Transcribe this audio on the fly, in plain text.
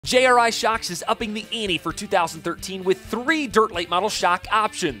JRI Shocks is upping the ante for 2013 with 3 dirt late model shock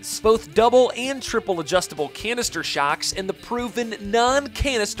options, both double and triple adjustable canister shocks and the proven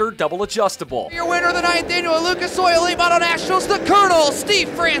non-canister double adjustable. Your winner of the 9th annual Lucas Oil Late Model Nationals, the Colonel, Steve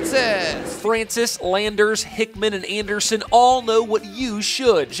Francis. Francis, Landers, Hickman, and Anderson all know what you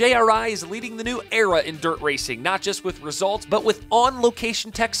should. JRI is leading the new era in dirt racing, not just with results, but with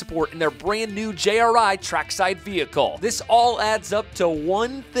on-location tech support in their brand new JRI trackside vehicle. This all adds up to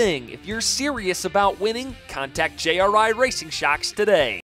one thing. If you're serious about winning, contact JRI Racing Shocks today.